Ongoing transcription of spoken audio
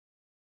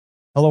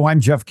Hello, I'm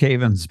Jeff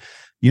Cavins.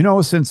 You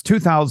know, since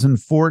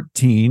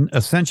 2014,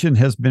 Ascension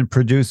has been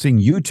producing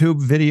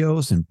YouTube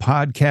videos and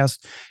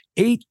podcasts,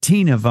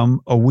 18 of them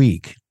a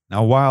week.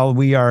 Now, while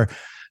we are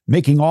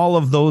making all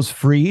of those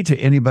free to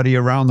anybody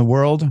around the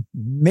world,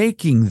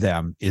 making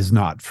them is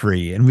not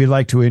free. And we'd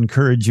like to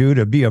encourage you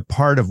to be a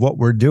part of what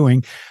we're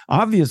doing.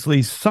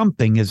 Obviously,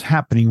 something is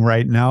happening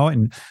right now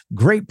in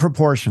great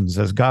proportions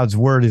as God's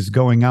word is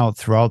going out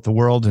throughout the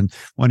world, and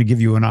want to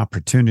give you an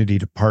opportunity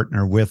to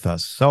partner with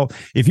us. So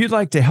if you'd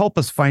like to help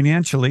us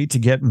financially to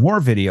get more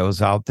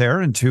videos out there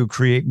and to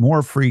create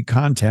more free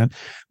content,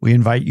 we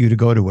invite you to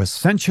go to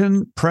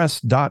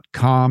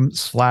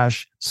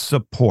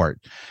ascensionpress.com/support.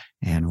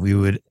 And we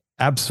would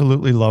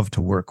absolutely love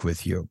to work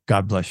with you.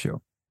 God bless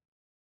you.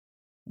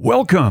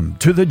 Welcome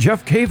to the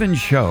Jeff Cavins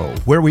Show,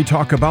 where we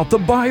talk about the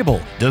Bible,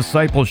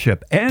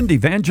 discipleship, and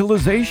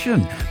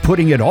evangelization,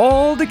 putting it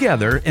all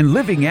together and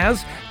living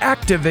as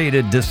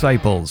activated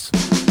disciples.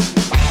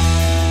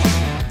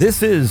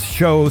 This is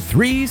show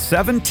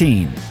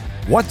 317.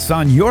 What's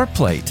on your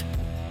plate?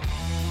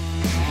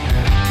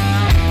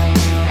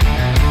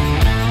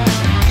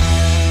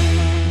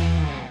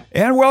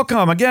 And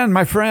welcome again,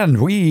 my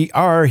friend. We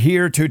are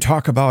here to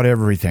talk about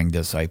everything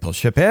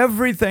discipleship,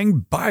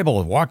 everything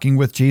Bible, walking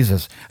with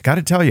Jesus. I got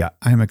to tell you,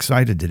 I'm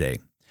excited today.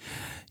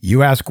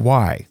 You ask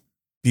why?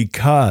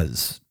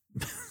 Because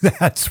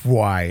that's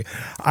why.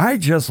 I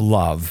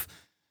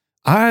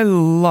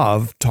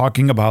love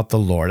talking about the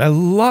Lord. I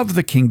love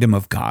the kingdom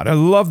of God. I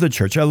love the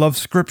church. I love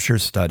scripture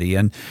study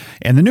and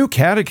the new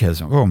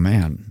catechism. Oh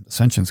man,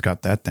 Ascension's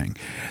got that thing.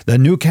 The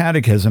new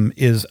catechism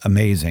is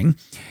amazing.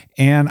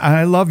 And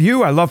I love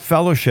you. I love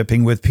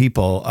fellowshipping with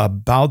people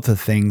about the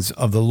things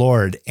of the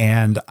Lord.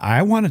 And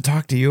I want to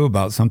talk to you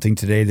about something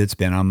today that's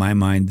been on my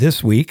mind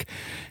this week.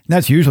 And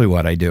that's usually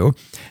what I do.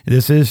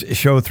 This is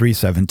show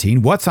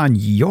 317. What's on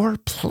your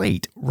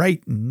plate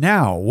right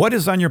now? What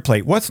is on your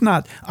plate? What's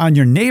not on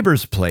your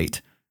neighbor's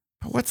plate?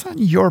 But what's on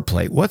your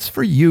plate? What's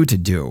for you to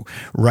do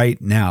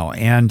right now?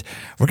 And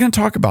we're going to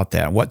talk about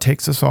that, what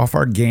takes us off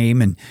our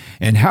game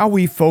and how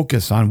we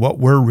focus on what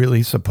we're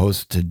really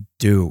supposed to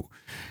do.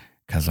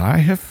 Because I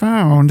have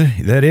found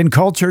that in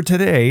culture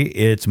today,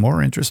 it's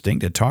more interesting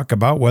to talk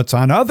about what's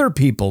on other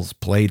people's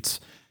plates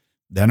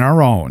than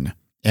our own.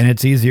 And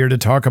it's easier to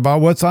talk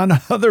about what's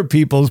on other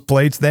people's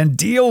plates than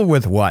deal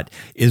with what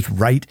is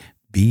right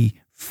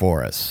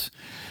before us.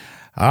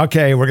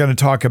 Okay, we're going to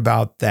talk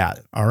about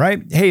that. All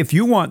right. Hey, if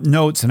you want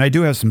notes, and I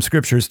do have some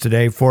scriptures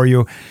today for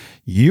you,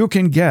 you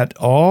can get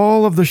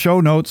all of the show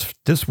notes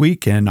this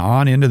week and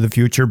on into the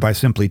future by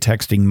simply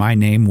texting my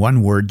name,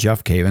 one word,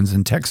 Jeff Cavins,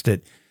 and text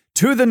it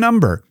to the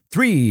number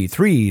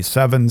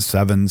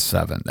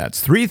 33777.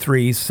 That's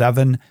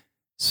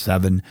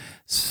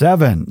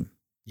 33777.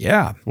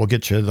 Yeah, we'll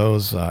get you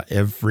those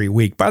every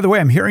week. By the way,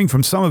 I'm hearing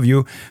from some of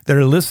you that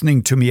are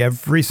listening to me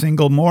every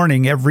single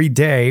morning, every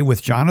day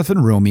with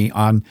Jonathan Rumi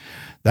on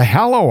the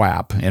Hallow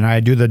app, and I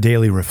do the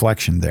daily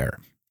reflection there.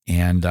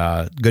 And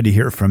good to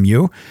hear from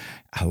you.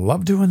 I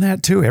love doing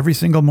that too, every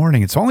single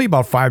morning. It's only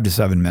about 5 to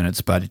 7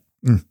 minutes, but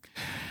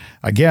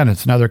again,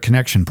 it's another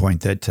connection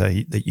point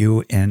that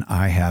you and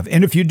I have.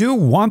 And if you do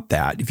want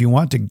that, if you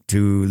want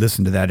to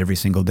listen to that every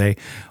single day,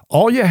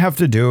 all you have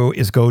to do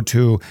is go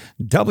to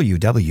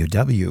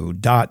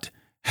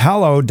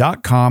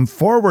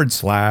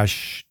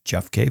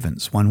www.hallow.com/Jeff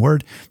Cavins. One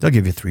word. They'll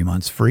give you 3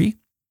 months free.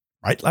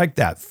 Right like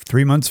that,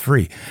 3 months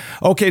free.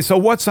 Okay, so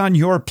what's on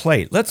your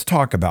plate? Let's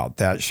talk about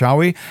that, shall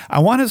we? I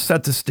want to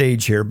set the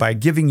stage here by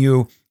giving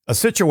you a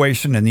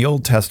situation in the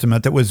Old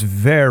Testament that was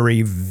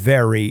very,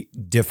 very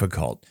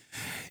difficult.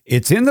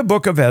 It's in the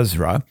book of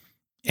Ezra,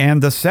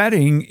 and the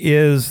setting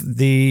is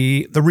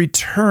the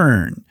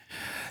return.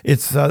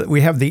 It's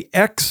we have the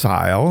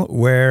exile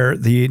where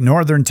the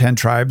northern 10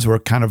 tribes were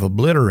kind of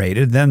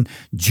obliterated. Then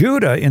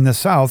Judah in the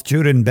south,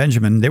 Judah and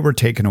Benjamin, they were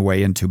taken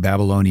away into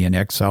Babylonian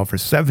exile for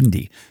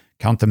 70.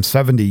 Count them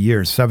 70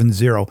 years,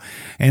 70.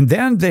 And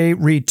then they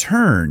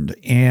returned,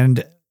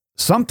 and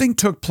something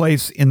took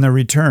place in the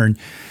return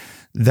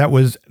that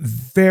was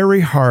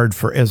very hard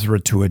for Ezra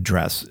to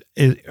address.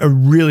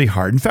 Really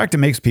hard. In fact, it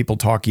makes people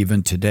talk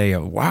even today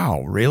of,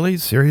 wow, really?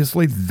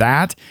 Seriously?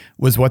 That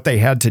was what they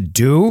had to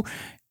do?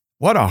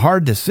 What a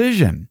hard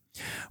decision.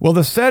 Well,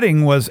 the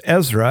setting was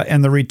Ezra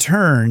and the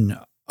return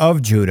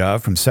of Judah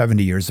from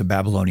 70 years of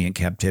Babylonian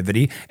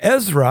captivity.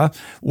 Ezra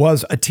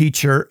was a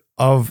teacher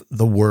of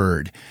the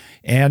word,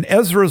 and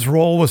Ezra's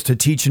role was to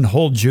teach and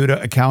hold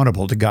Judah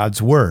accountable to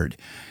God's word.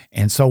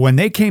 And so when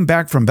they came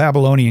back from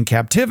Babylonian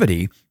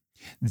captivity,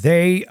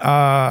 they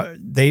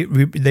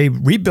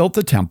rebuilt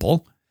the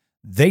temple,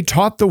 they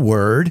taught the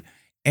word,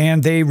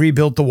 and they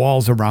rebuilt the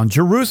walls around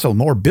Jerusalem,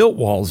 or built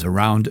walls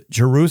around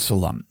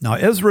Jerusalem. Now,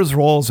 Ezra's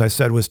role, as I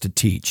said, was to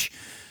teach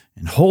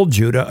and hold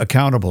Judah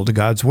accountable to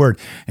God's word.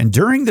 And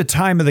during the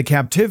time of the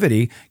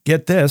captivity,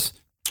 get this,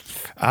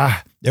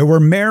 there were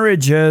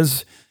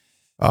marriages.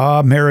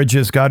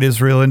 Marriages got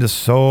Israel into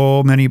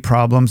so many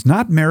problems,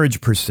 not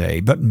marriage per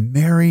se, but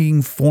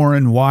marrying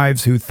foreign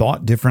wives who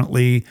thought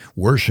differently,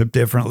 worshiped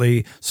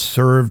differently,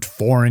 served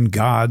foreign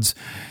gods.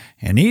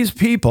 And these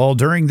people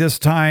during this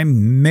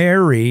time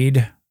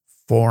married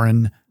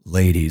foreign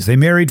ladies. They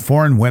married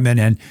foreign women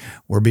and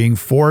were being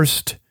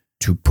forced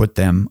to put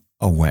them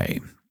away.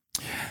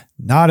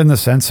 Not in the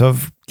sense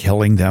of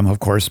killing them, of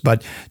course,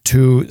 but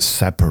to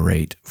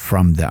separate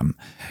from them.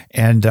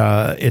 And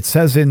it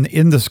says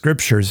in the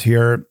scriptures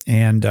here,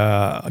 and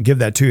I'll give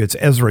that to you. It's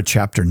Ezra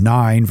chapter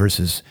 9,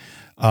 verses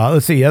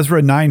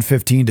Ezra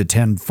 9:15 to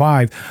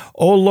 10:5.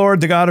 O Lord,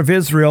 the God of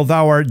Israel,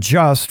 thou art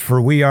just,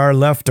 for we are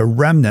left a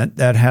remnant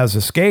that has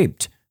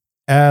escaped,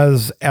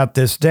 as at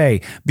this day.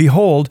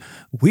 Behold,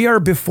 we are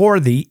before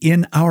thee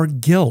in our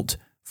guilt,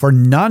 for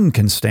none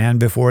can stand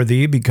before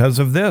thee because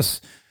of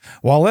this.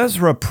 While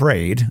Ezra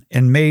prayed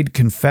and made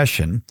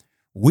confession,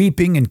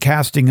 weeping and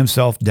casting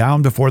himself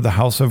down before the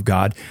house of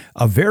God,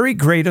 a very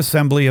great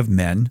assembly of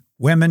men,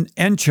 women,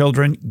 and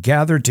children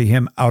gathered to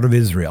him out of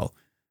Israel.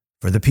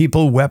 For the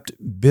people wept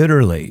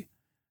bitterly.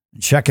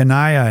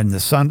 Shechaniah and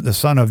the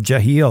son of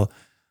Jehiel,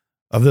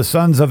 of the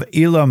sons of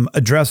Elam,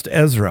 addressed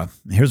Ezra.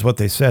 Here's what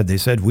they said. They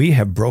said, we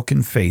have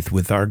broken faith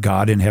with our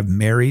God and have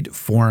married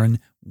foreign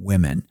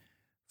women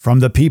from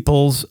the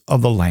peoples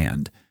of the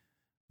land.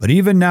 But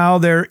even now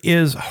there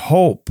is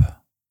hope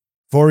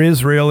for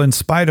Israel in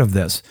spite of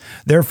this.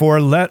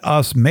 Therefore, let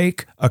us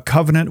make a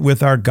covenant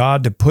with our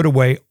God to put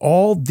away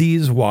all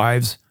these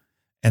wives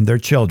and their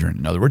children.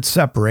 In other words,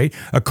 separate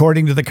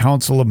according to the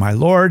counsel of my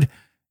Lord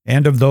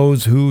and of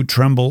those who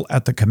tremble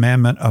at the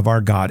commandment of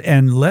our God.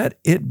 And let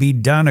it be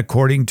done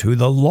according to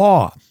the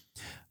law.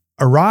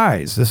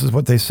 Arise. This is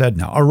what they said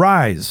now.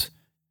 Arise.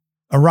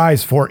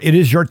 Arise, for it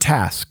is your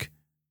task,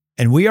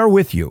 and we are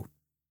with you.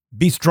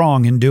 Be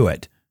strong and do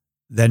it.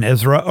 Then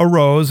Ezra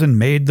arose and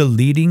made the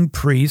leading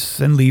priests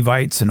and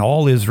Levites and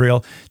all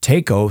Israel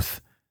take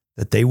oath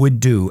that they would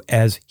do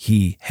as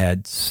he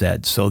had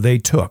said. So they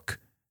took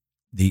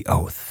the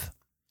oath.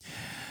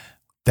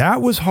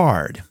 That was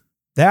hard.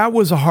 That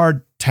was a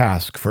hard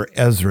task for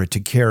Ezra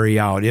to carry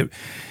out.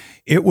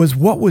 It was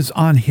what was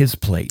on his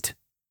plate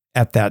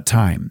at that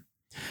time.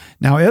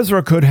 Now,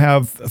 Ezra could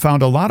have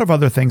found a lot of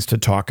other things to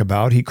talk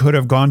about. He could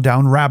have gone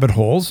down rabbit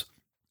holes,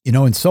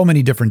 in so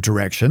many different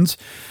directions.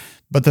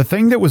 But the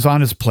thing that was on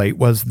his plate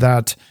was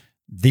that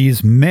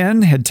these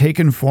men had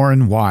taken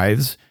foreign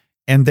wives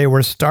and they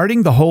were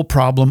starting the whole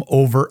problem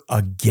over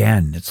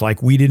again. It's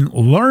like we didn't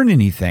learn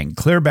anything.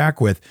 Clear back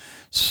with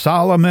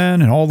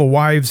Solomon and all the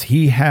wives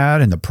he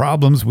had and the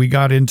problems we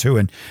got into.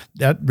 And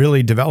that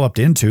really developed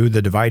into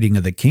the dividing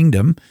of the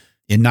kingdom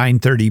in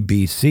 930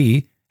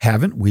 BC.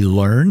 Haven't we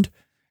learned?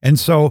 And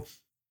so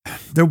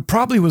there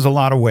probably was a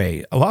lot of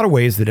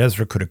ways that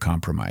Ezra could have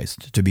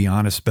compromised, to be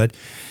honest. But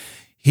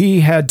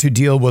he had to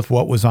deal with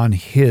what was on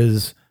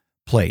his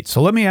plate.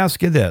 So let me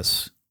ask you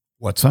this.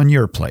 What's on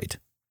your plate?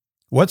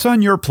 What's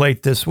on your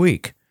plate this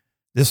week?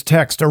 This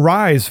text,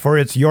 arise, for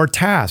it's your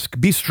task.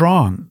 Be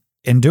strong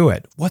and do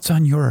it. What's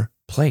on your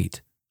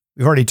plate?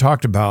 We've already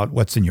talked about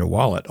what's in your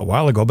wallet a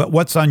while ago, but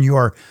what's on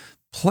your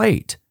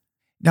plate?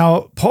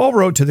 Now, Paul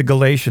wrote to the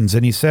Galatians,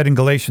 and he said in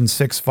Galatians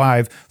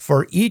 6:5,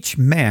 for each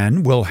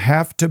man will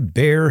have to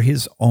bear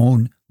his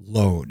own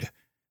load.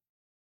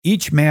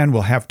 Each man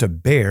will have to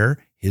bear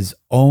his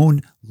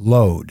own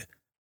load.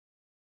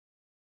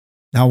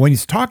 Now, when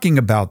he's talking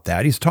about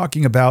that, he's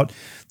talking about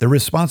the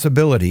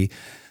responsibility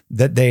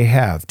that they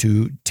have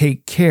to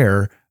take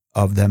care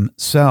of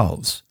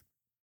themselves.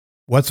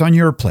 What's on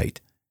your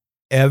plate?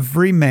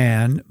 Every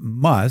man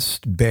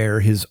must bear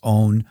his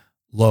own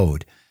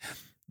load.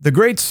 The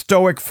great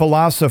Stoic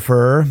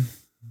philosopher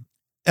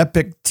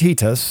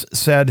Epictetus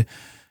said,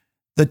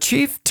 the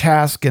chief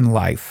task in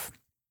life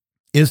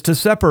is to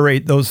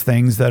separate those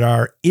things that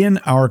are in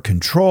our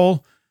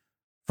control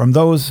from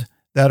those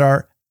that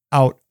are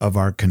out of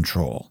our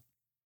control.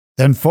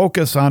 Then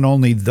focus on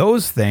only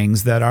those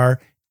things that are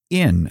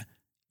in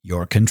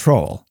your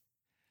control.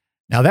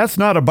 Now, that's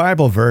not a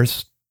Bible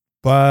verse,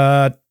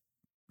 but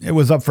it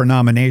was up for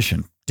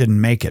nomination.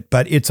 Didn't make it,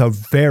 but it's a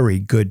very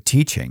good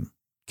teaching.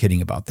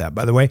 Kidding about that,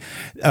 by the way.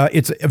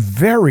 It's a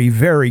very,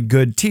 very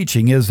good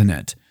teaching, isn't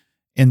it?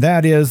 And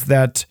that is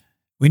that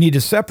we need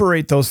to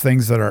separate those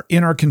things that are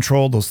in our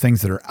control, those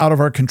things that are out of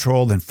our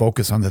control, then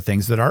focus on the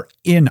things that are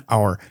in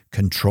our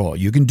control.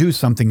 You can do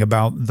something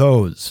about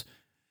those.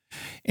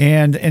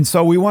 And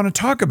so we want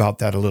to talk about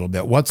that a little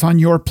bit. What's on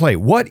your plate?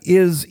 What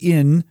is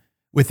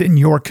within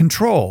your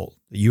control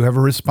that you have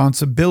a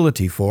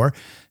responsibility for?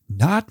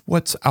 Not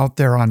what's out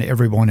there on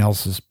everyone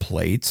else's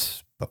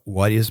plates, but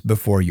what is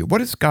before you?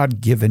 What has God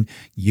given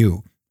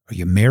you? Are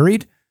you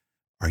married?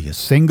 Are you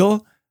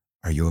single?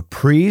 Are you a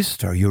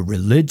priest? Are you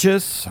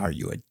religious? Are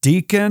you a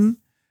deacon?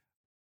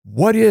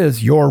 What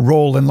is your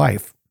role in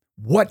life?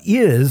 What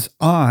is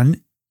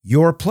on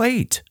your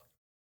plate?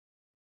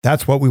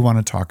 That's what we want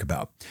to talk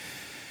about.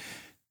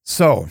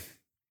 So,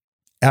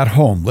 at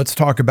home, let's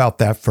talk about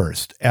that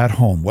first. At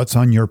home, what's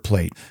on your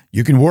plate?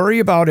 You can worry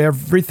about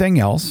everything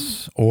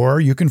else, or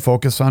you can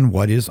focus on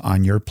what is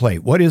on your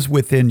plate. What is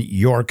within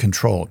your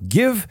control?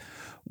 Give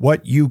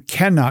what you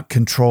cannot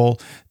control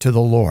to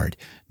the Lord.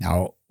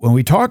 Now, when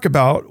we talk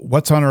about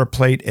what's on our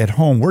plate at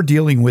home, we're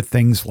dealing with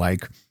things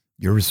like,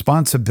 your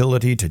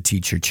responsibility to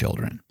teach your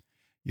children.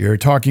 You're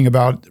talking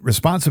about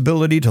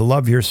responsibility to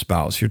love your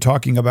spouse. You're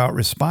talking about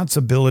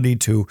responsibility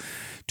to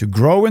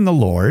grow in the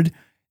Lord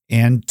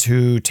and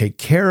to take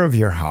care of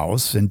your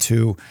house and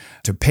to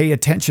pay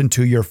attention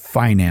to your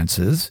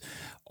finances.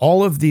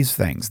 All of these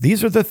things.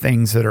 These are the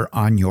things that are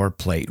on your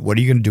plate. What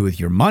are you going to do with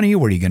your money?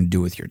 What are you going to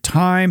do with your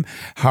time?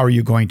 How are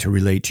you going to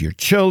relate to your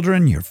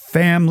children, your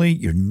family,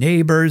 your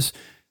neighbors?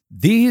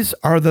 These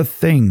are the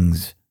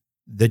things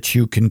that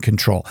you can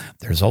control.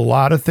 There's a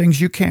lot of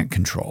things you can't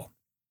control,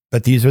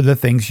 but these are the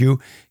things you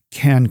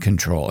can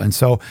control. And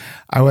so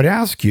I would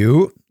ask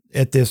you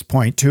at this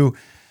point to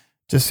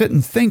sit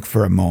and think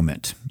for a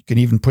moment. You can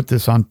even put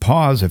this on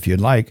pause if you'd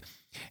like,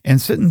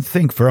 and sit and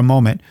think for a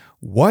moment.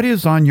 What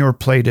is on your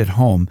plate at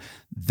home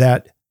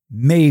that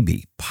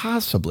maybe,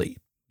 possibly,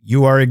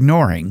 you are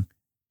ignoring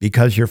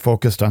because you're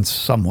focused on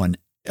someone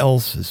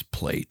else's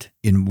plate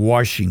in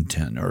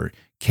Washington or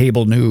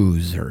cable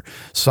news or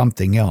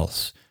something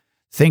else?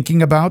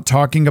 Thinking about,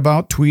 talking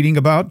about, tweeting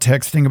about,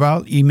 texting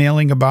about,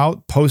 emailing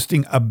about,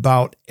 posting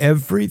about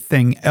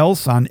everything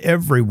else on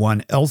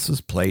everyone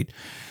else's plate,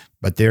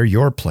 but there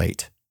your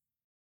plate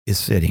is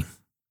sitting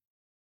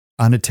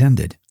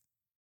unattended.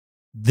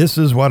 This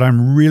is what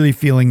I'm really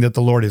feeling that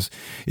the Lord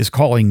is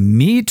calling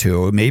me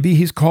to. Maybe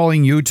he's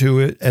calling you to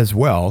it as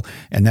well,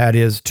 and that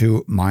is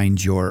to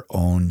mind your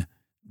own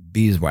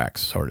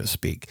beeswax, so to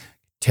speak.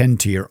 Tend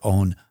to your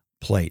own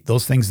plate.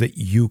 Those things that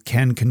you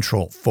can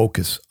control,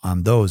 focus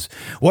on those.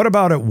 What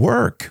about at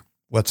work?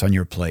 What's on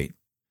your plate?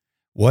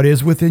 What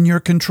is within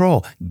your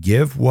control?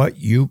 Give what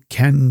you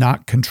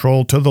cannot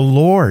control to the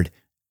Lord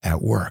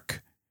at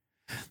work.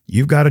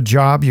 You've got a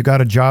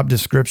job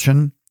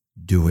description.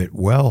 Do it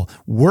well.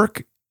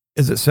 Work,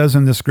 as it says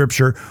in the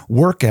scripture,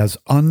 work as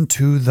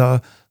unto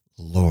the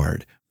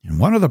Lord. And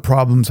one of the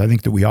problems I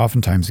think that we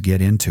oftentimes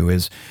get into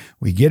is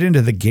we get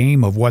into the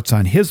game of what's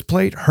on his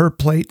plate, her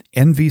plate,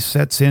 envy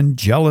sets in,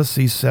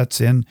 jealousy sets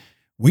in.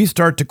 We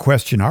start to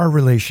question our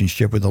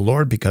relationship with the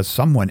Lord because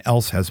someone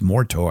else has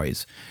more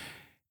toys.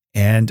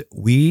 And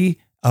we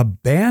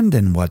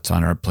abandon what's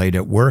on our plate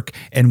at work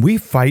and we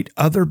fight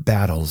other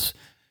battles.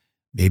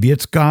 Maybe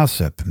it's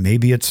gossip.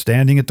 Maybe it's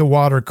standing at the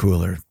water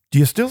cooler. Do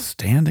you still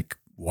stand at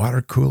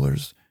water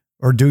coolers?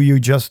 Or do you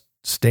just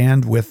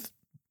stand with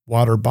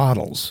water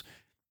bottles?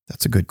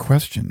 That's a good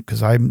question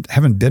because I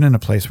haven't been in a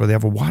place where they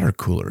have a water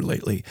cooler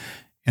lately.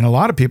 And a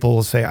lot of people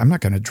will say, I'm not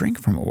going to drink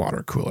from a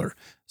water cooler.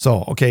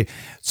 So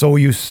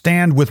you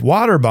stand with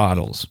water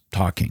bottles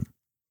talking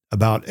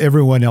about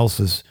everyone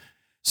else's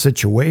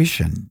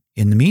situation.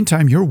 In the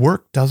meantime, your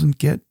work doesn't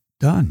get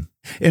done.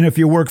 And if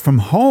you work from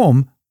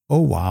home,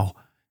 oh, wow,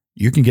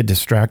 you can get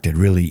distracted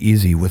really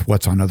easy with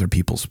what's on other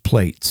people's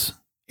plates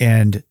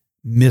and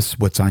miss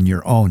what's on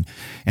your own.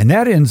 And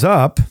that ends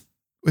up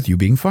with you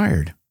being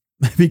fired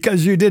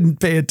because you didn't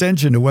pay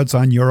attention to what's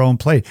on your own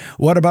plate.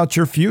 What about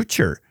your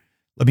future?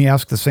 Let me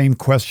ask the same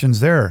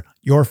questions there.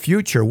 Your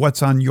future,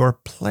 what's on your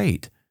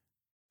plate?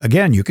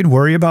 Again, you can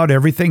worry about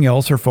everything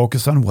else or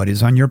focus on what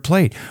is on your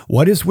plate.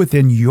 What is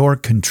within your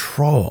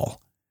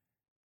control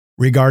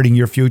regarding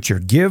your future?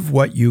 Give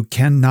what you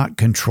cannot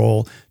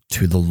control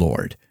to the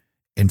Lord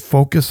and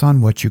focus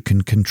on what you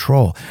can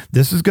control.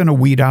 This is going to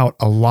weed out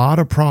a lot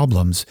of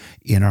problems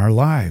in our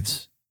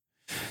lives.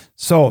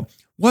 So,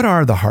 what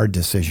are the hard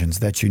decisions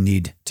that you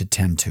need to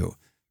tend to?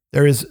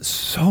 There is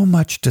so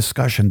much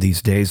discussion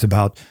these days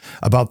about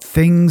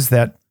things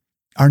that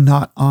are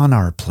not on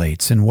our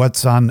plates, and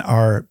what's on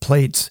our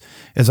plates,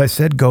 as I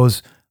said,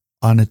 goes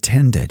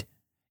unattended.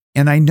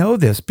 And I know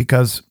this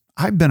because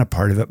I've been a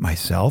part of it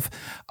myself.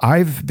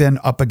 I've been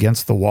up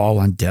against the wall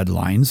on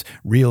deadlines,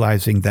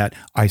 realizing that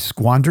I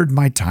squandered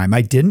my time.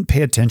 I didn't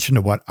pay attention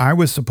to what I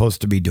was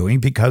supposed to be doing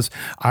because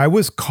I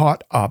was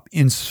caught up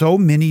in so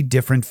many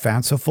different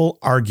fanciful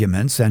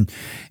arguments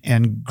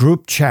and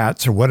group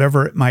chats or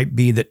whatever it might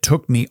be that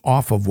took me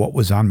off of what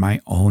was on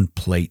my own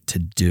plate to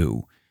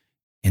do.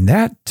 And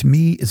that, to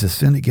me, is a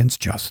sin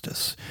against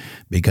justice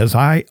because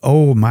I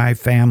owe my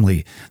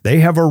family. They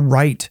have a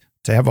right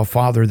to have a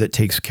father that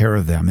takes care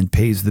of them and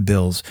pays the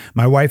bills.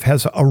 My wife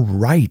has a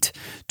right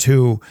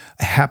to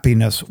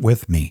happiness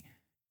with me.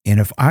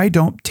 And if I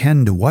don't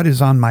tend to what is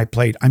on my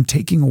plate, I'm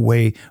taking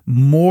away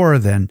more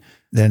than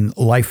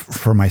life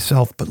for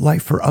myself, but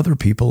life for other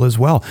people as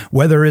well,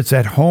 whether it's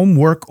at home,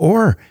 work,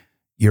 or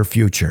your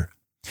future.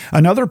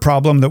 Another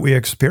problem that we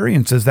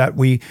experience is that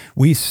we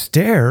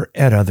stare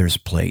at others'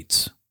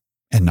 plates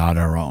and not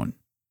our own.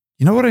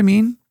 You know what I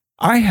mean?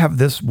 I have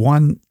this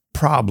one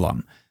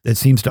problem that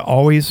seems to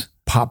always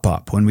pop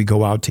up when we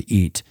go out to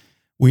eat.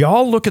 We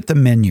all look at the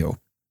menu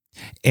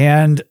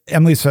and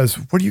Emily says,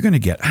 what are you going to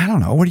get? I don't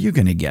know. What are you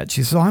going to get?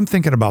 She says, I'm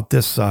thinking about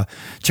this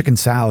chicken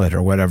salad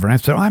or whatever. And I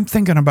said, I'm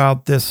thinking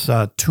about this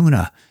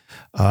tuna,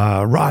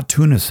 raw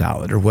tuna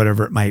salad or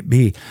whatever it might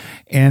be.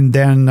 And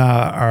then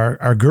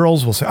our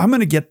girls will say, I'm going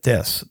to get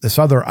this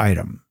other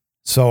item.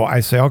 So I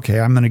say,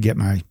 okay, I'm going to get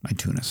my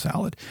tuna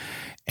salad.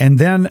 And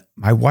then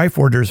my wife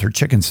orders her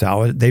chicken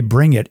salad. They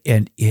bring it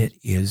and it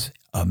is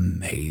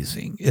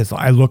amazing.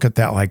 I look at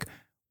that like,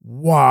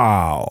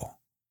 wow,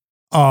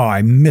 Oh,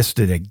 I missed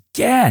it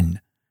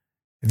again.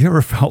 Have you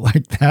ever felt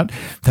like that?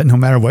 That no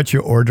matter what you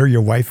order,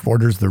 your wife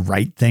orders the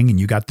right thing and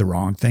you got the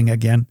wrong thing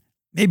again?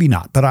 Maybe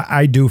not, but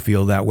I do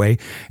feel that way.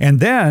 And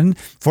then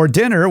for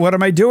dinner, what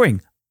am I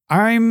doing?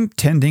 I'm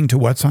tending to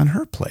what's on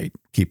her plate.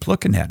 Keep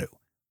looking at it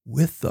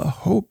with the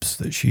hopes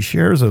that she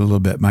shares it a little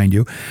bit, mind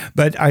you.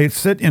 But I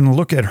sit and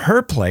look at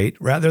her plate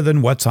rather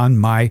than what's on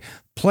my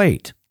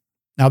plate.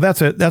 Now, that's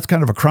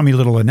kind of a crummy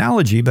little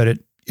analogy, but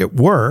it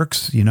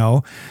works, in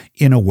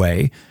a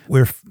way.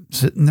 We're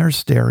sitting there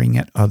staring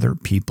at other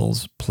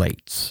people's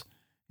plates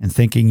and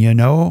thinking,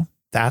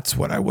 that's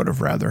what I would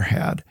have rather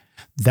had.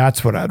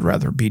 That's what I'd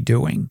rather be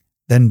doing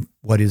than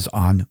what is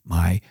on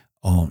my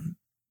own.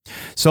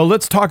 So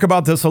let's talk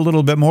about this a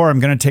little bit more. I'm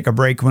going to take a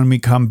break. When we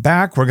come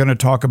back, we're going to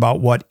talk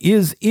about what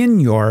is in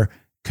your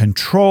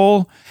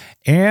control,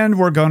 and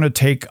we're going to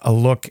take a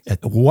look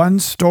at one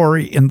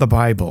story in the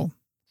Bible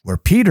where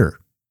Peter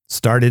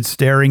started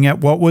staring at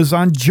what was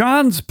on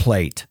John's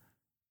plate,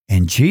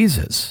 and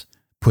Jesus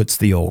puts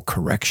the old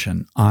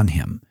correction on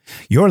him.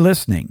 You're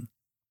listening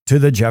to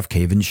The Jeff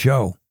Cavins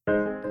Show.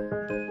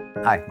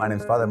 Hi, my name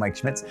is Father Mike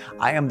Schmitz.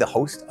 I am the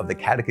host of the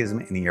Catechism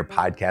in a Year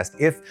podcast.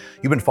 If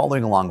you've been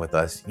following along with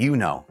us, you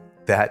know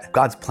that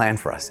God's plan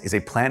for us is a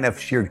plan of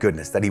sheer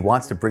goodness, that He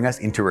wants to bring us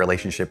into a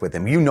relationship with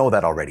Him. You know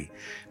that already.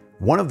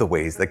 One of the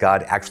ways that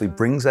God actually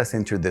brings us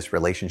into this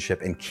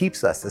relationship and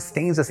keeps us,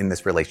 sustains us in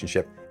this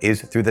relationship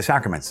is through the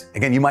sacraments.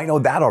 Again, you might know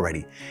that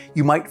already.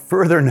 You might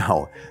further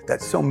know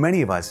that so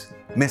many of us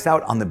miss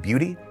out on the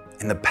beauty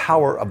and the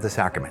power of the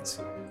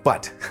sacraments.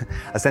 But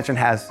Ascension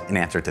has an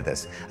answer to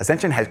this.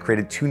 Ascension has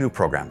created 2 new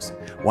programs.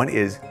 One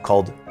is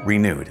called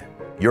Renewed,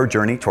 Your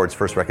Journey Towards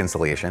First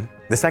Reconciliation.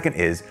 The second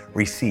is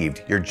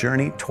Received, Your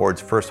Journey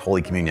Towards First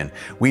Holy Communion.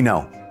 We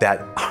know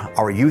that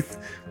our youth,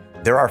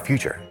 they're our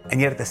future.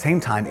 And yet at the same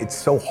time, it's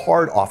so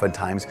hard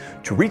oftentimes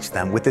to reach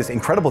them with this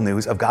incredible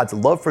news of God's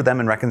love for them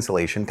in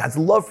reconciliation, God's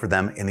love for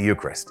them in the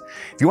Eucharist.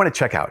 If you want to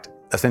check out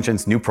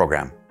Ascension's new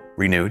program,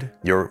 Renewed,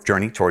 Your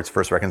Journey Towards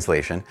First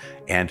Reconciliation,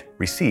 and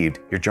Received,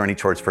 Your Journey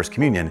Towards First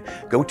Communion,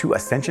 go to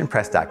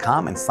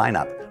ascensionpress.com and sign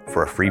up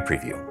for a free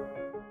preview.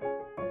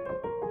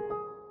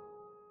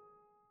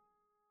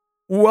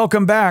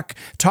 Welcome back.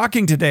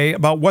 Talking today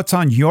about what's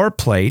on your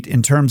plate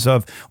in terms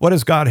of what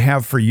does God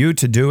have for you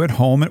to do at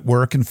home, at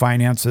work, and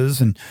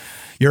finances, and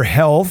your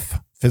health,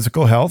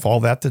 physical health, all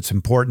that's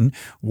important.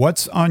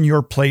 What's on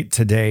your plate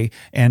today,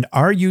 and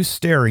are you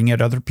staring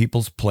at other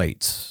people's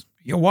plates?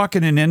 You're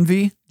walking in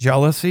envy,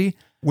 jealousy,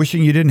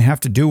 wishing you didn't have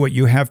to do what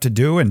you have to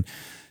do. And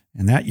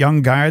that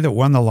young guy that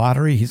won the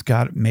lottery, he's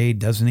got it made,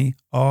 doesn't he?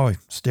 Oh,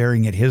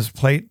 staring at his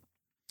plate.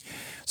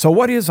 So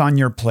what is on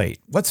your plate?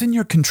 What's in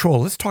your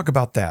control? Let's talk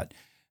about that.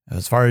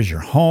 As far as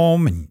your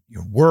home and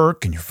your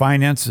work and your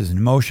finances and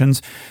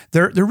emotions,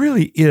 there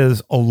really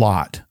is a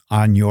lot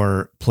on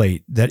your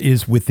plate that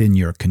is within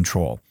your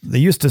control. They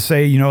used to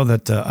say,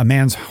 that a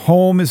man's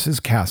home is his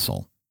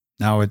castle.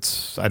 Now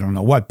it's, I don't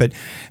know what,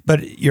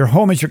 but your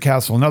home is your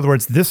castle. In other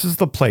words, this is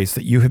the place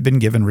that you have been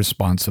given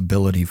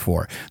responsibility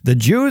for. The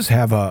Jews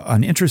have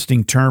an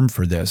interesting term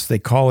for this. They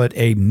call it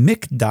a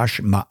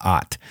mikdash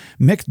ma'at.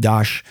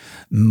 Mikdash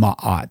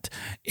ma'at.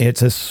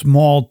 It's a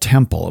small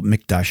temple.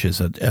 Mikdash is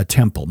a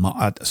temple.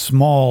 Ma'at, a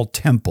small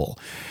temple.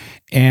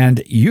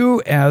 And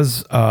you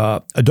as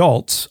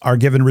adults are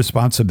given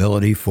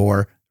responsibility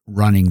for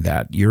running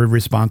that. You're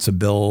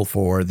responsible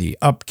for the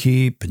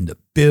upkeep and the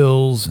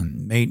bills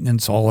and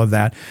maintenance, all of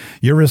that.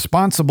 You're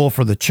responsible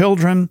for the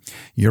children.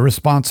 You're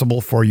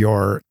responsible for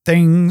your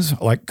things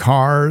like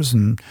cars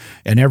and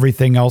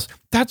everything else.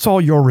 That's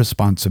all your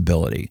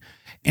responsibility.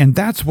 And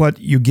that's what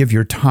you give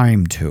your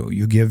time to.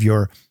 You give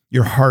your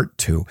heart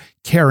to,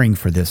 caring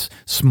for this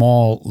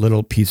small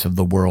little piece of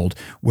the world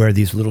where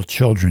these little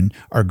children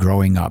are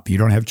growing up. You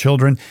don't have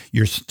children,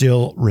 you're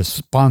still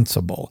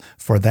responsible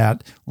for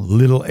that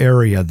little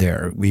area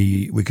there.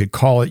 We could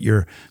call it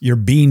your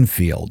bean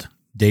field.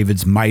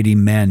 David's mighty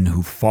men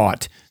who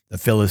fought the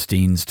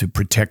Philistines to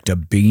protect a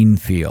bean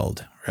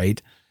field,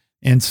 right?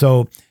 And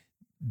so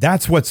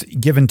that's what's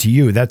given to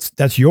you.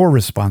 That's your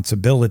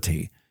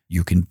responsibility.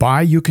 You can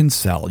buy, you can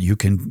sell, you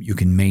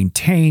can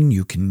maintain,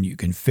 you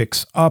can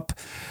fix up,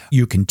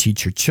 you can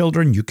teach your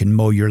children, you can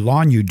mow your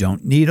lawn, you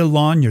don't need a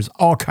lawn. There's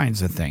all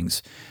kinds of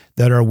things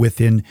that are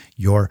within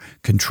your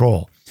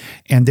control.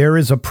 And there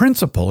is a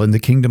principle in the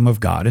kingdom of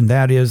God, and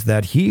that is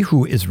that he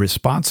who is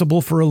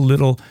responsible for a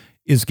little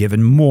is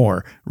given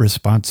more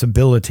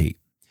responsibility.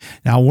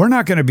 Now, we're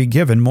not going to be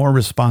given more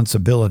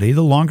responsibility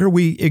the longer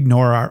we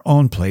ignore our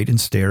own plate and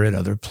stare at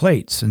other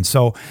plates. And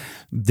so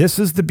this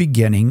is the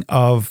beginning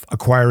of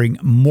acquiring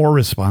more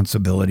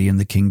responsibility in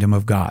the kingdom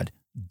of God.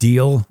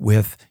 Deal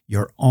with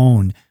your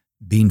own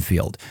bean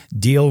field.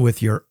 Deal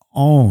with your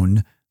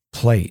own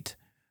plate.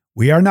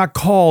 We are not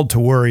called to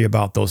worry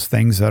about those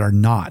things that are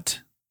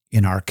not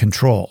in our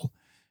control.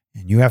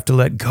 And you have to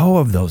let go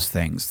of those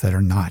things that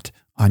are not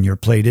on your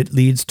plate. It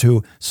leads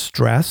to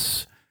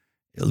stress.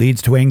 It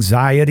leads to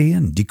anxiety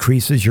and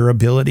decreases your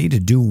ability to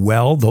do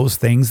well those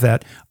things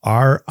that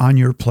are on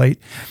your plate.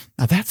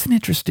 Now, that's an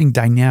interesting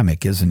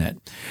dynamic, isn't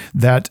it?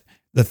 That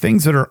the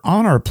things that are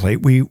on our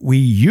plate, we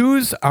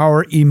use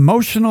our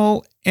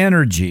emotional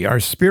energy, our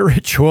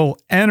spiritual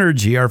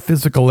energy, our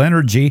physical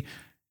energy,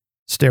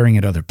 staring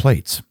at other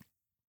plates,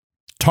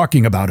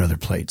 talking about other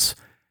plates.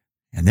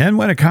 And then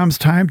when it comes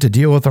time to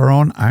deal with our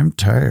own, I'm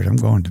tired, I'm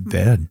going to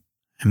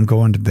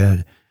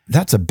bed.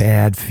 That's a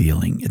bad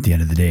feeling at the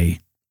end of the day,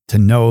 to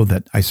know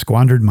that I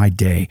squandered my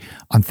day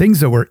on things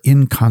that were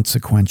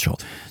inconsequential.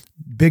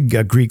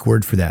 Big Greek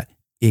word for that,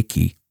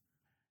 icky.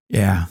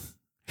 Yeah.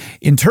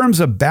 In terms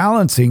of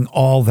balancing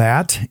all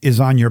that is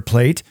on your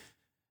plate,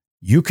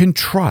 you can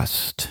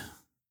trust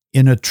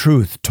in a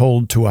truth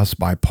told to us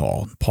by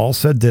Paul. Paul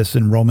said this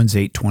in Romans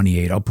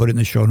 8:28. I'll put it in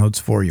the show notes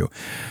for you.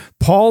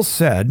 Paul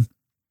said,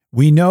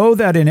 "We know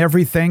that in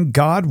everything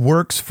God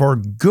works for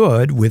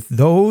good with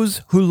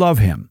those who love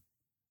him,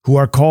 who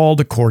are called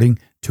according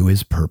to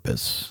his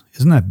purpose."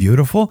 Isn't that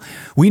beautiful?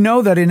 We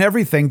know that in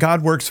everything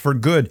God works for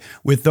good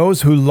with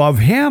those who love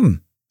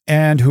him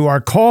and who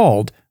are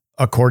called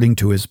according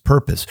to his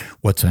purpose.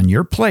 What's on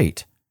your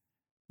plate?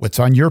 What's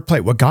on your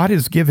plate? What God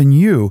has given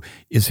you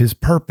is his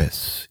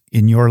purpose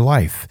in your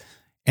life.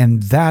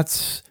 And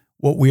that's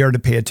what we are to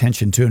pay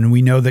attention to. And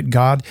we know that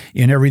God,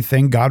 in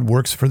everything, God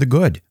works for the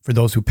good for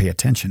those who pay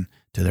attention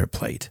to their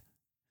plate.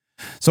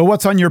 So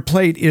what's on your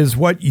plate is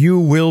what you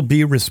will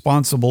be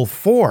responsible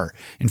for.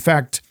 In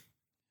fact,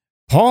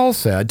 Paul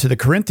said to the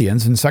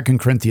Corinthians in 2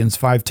 Corinthians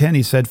 5:10,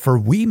 he said, "For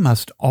we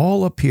must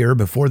all appear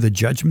before the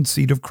judgment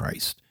seat of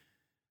Christ,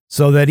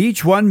 so that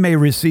each one may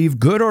receive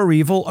good or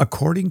evil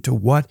according to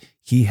what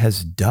he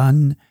has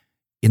done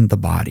in the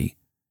body."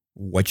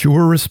 What you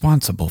were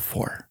responsible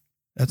for.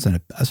 That's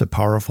a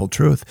powerful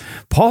truth.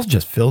 Paul's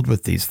just filled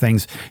with these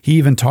things. He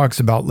even talks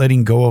about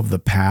letting go of the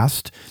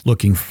past,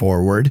 looking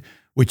forward,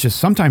 which is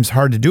sometimes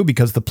hard to do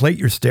because the plate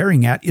you're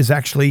staring at is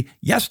actually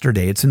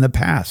yesterday. It's in the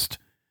past.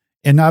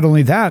 And not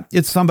only that,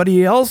 it's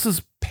somebody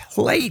else's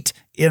plate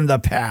in the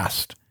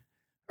past.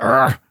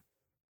 Who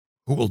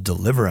will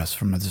deliver us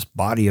from this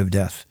body of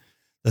death?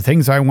 The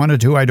things I want to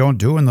do, I don't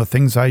do, and the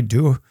things I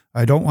do,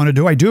 I don't want to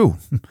do, I do.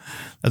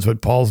 That's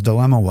what Paul's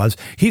dilemma was.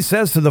 He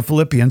says to the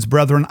Philippians,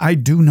 "Brethren, I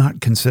do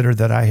not consider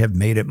that I have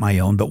made it my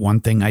own, but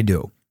one thing I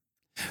do,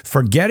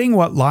 forgetting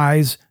what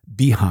lies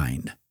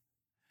behind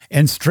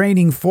and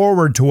straining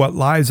forward to what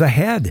lies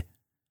ahead.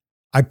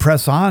 I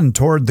press on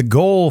toward the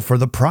goal for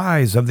the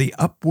prize of the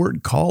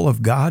upward call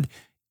of God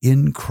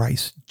in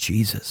Christ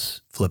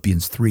Jesus."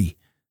 Philippians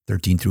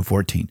 3:13 through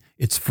 14.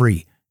 It's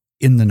free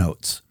in the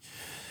notes.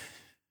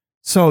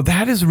 So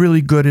that is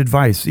really good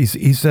advice. He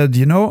said,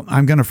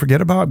 I'm going to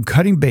forget about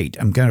cutting bait.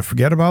 I'm going to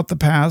forget about the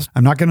past.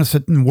 I'm not going to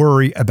sit and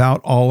worry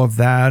about all of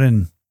that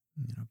and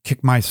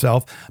kick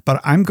myself, but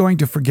I'm going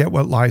to forget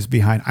what lies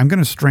behind. I'm going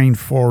to strain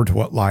forward to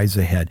what lies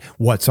ahead,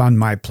 what's on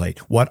my plate,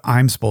 what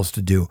I'm supposed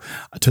to do,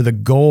 to the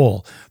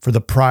goal for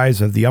the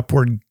prize of the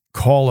upward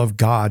call of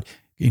God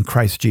in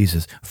Christ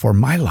Jesus for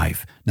my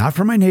life, not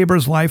for my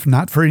neighbor's life,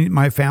 not for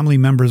my family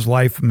member's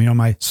life,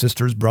 my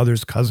sisters,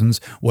 brothers,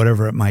 cousins,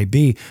 whatever it might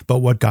be, but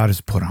what God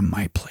has put on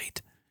my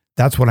plate.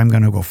 That's what I'm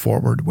going to go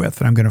forward with,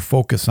 and I'm going to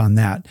focus on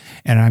that,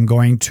 and I'm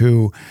going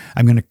to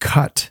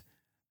cut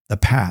the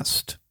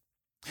past,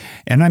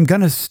 and I'm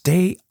going to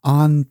stay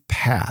on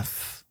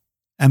path.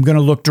 I'm going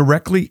to look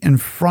directly in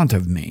front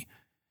of me.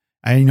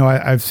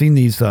 I've seen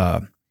these.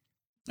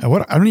 I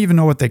don't even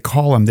know what they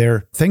call them.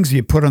 They're things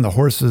you put on the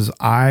horse's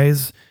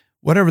eyes,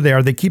 whatever they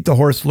are. They keep the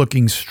horse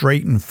looking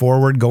straight and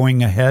forward,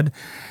 going ahead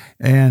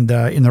and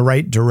in the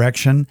right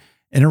direction.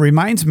 And it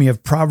reminds me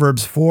of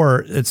Proverbs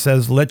 4. It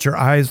says, "Let your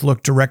eyes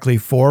look directly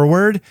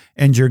forward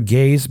and your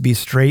gaze be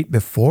straight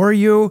before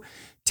you.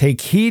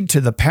 Take heed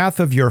to the path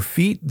of your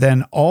feet,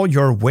 then all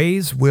your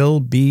ways will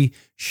be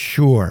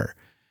sure."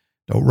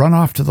 Don't run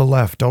off to the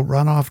left. Don't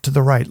run off to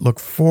the right. Look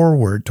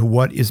forward to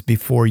what is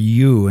before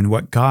you and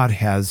what God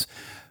has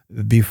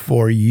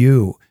before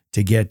you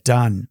to get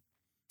done.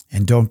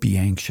 And don't be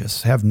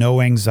anxious. Have no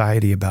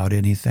anxiety about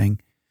anything.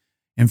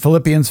 In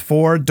Philippians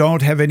 4,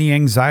 don't have any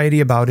anxiety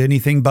about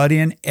anything, but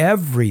in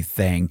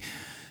everything,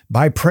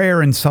 by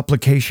prayer and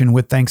supplication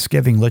with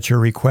thanksgiving, let your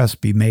requests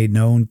be made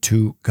known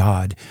to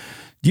God.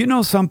 Do you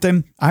know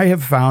something? I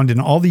have found in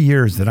all the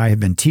years that I have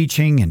been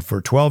teaching and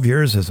for 12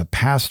 years as a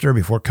pastor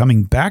before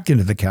coming back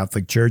into the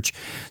Catholic Church,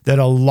 that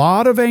a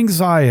lot of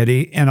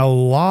anxiety and a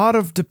lot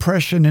of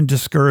depression and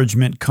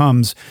discouragement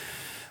comes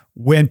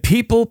when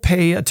people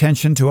pay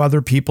attention to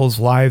other people's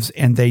lives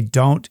and they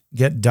don't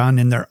get done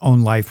in their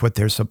own life what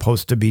they're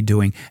supposed to be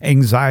doing.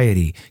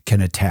 Anxiety can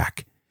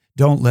attack.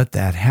 Don't let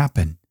that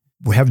happen.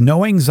 We have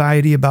no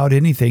anxiety about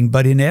anything,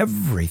 but in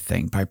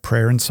everything, by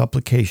prayer and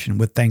supplication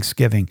with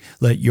thanksgiving,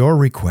 let your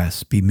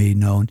requests be made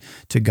known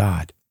to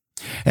God.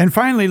 And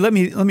finally, let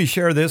me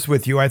share this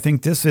with you. I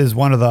think this is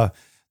one of the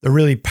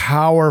really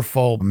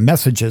powerful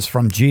messages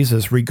from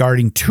Jesus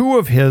regarding two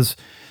of his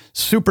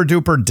super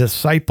duper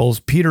disciples,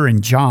 Peter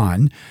and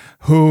John,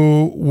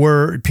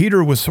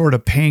 Peter was sort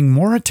of paying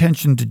more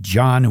attention to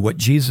John and what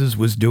Jesus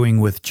was doing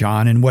with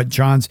John and what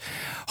John's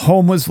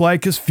home was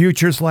like, his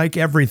future's like,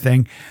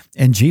 everything.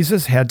 And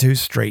Jesus had to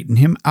straighten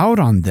him out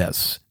on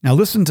this. Now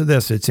listen to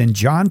this. It's in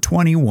John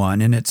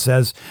 21, and it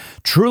says,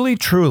 "Truly,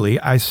 truly,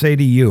 I say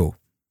to you,"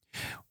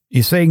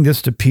 he's saying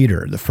this to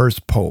Peter, the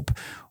first pope,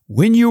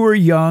 "when you were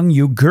young,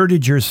 you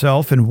girded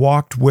yourself and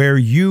walked where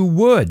you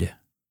would.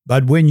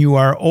 But when you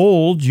are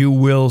old, you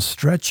will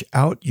stretch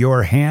out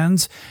your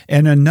hands,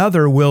 and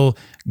another will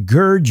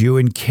gird you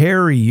and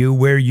carry you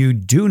where you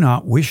do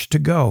not wish to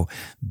go."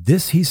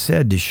 This he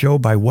said to show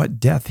by what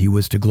death he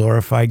was to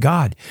glorify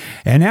God.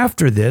 And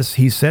after this,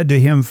 he said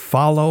to him,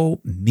 "Follow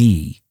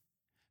me."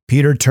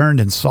 Peter turned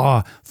and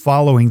saw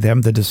following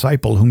them the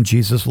disciple whom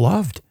Jesus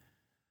loved,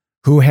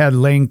 who had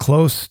lain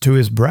close to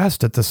his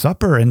breast at the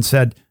supper, and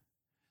said,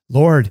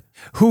 "Lord,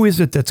 who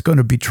is it that's going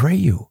to betray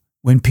you?"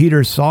 When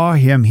Peter saw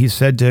him, he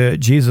said to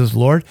Jesus,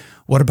 "Lord,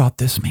 what about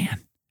this man?"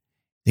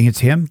 Think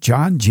it's him,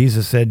 John?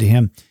 Jesus said to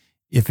him,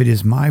 "If it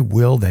is my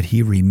will that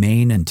he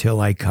remain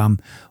until I come,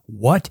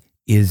 what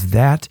is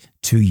that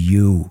to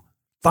you?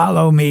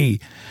 Follow me."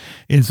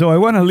 And so I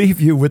want to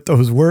leave you with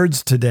those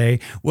words today.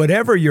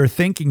 Whatever you're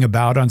thinking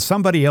about on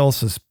somebody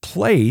else's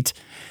plate,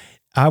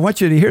 I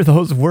want you to hear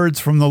those words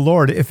from the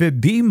Lord. If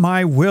it be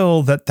my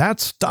will that that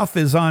stuff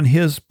is on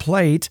his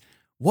plate,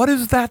 what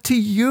is that to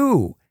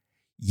you?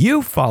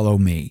 You follow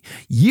me.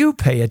 You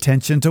pay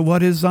attention to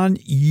what is on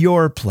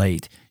your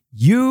plate.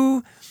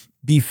 You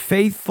be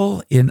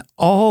faithful in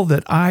all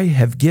that I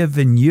have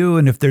given you.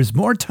 And if there's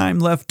more time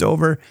left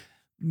over,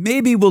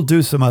 maybe we'll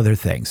do some other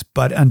things.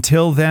 But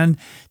until then,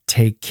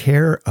 take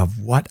care of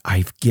what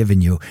I've given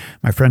you.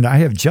 My friend, I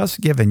have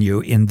just given you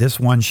in this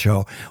one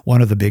show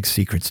one of the big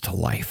secrets to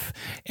life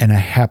and a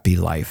happy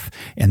life,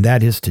 and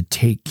that is to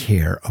take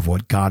care of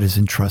what God has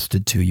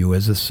entrusted to you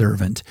as a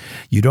servant.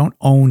 You don't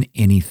own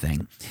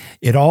anything.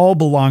 It all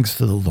belongs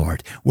to the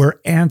Lord. We're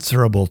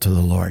answerable to the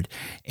Lord.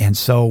 And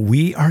so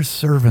we are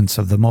servants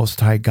of the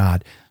Most High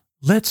God.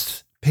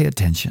 Let's pay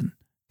attention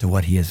to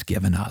what He has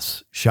given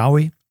us, shall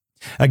we?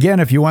 Again,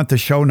 if you want the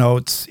show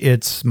notes,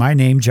 it's my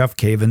name, Jeff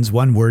Cavins,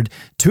 one word,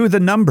 to the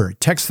number.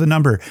 Text the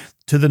number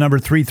to the number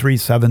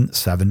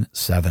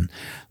 33777.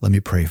 Let me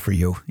pray for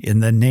you. In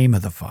the name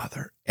of the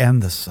Father,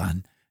 and the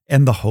Son,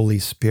 and the Holy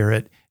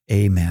Spirit.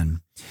 Amen.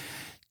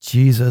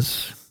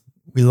 Jesus,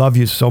 we love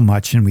you so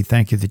much, and we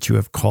thank you that you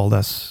have called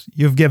us.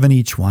 You've given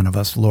each one of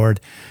us, Lord,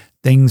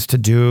 things to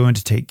do and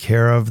to take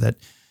care of that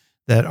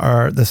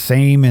are the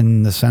same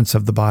in the sense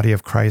of the body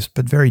of Christ,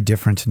 but very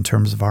different in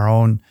terms of our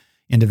own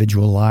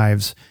individual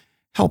lives.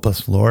 Help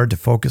us, Lord, to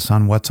focus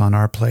on what's on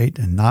our plate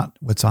and not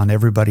what's on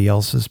everybody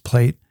else's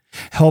plate.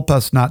 Help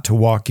us not to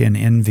walk in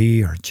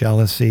envy or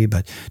jealousy,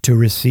 but to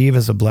receive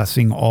as a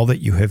blessing all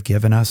that you have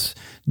given us,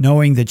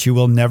 knowing that you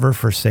will never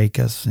forsake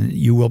us and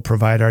you will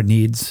provide our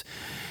needs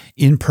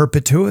in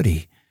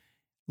perpetuity.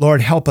 Lord,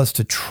 help us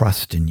to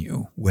trust in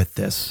you with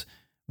this.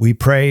 We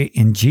pray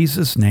in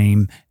Jesus'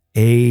 name,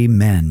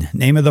 amen.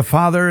 Name of the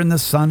Father and the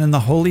Son and the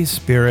Holy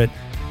Spirit,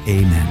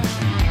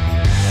 amen.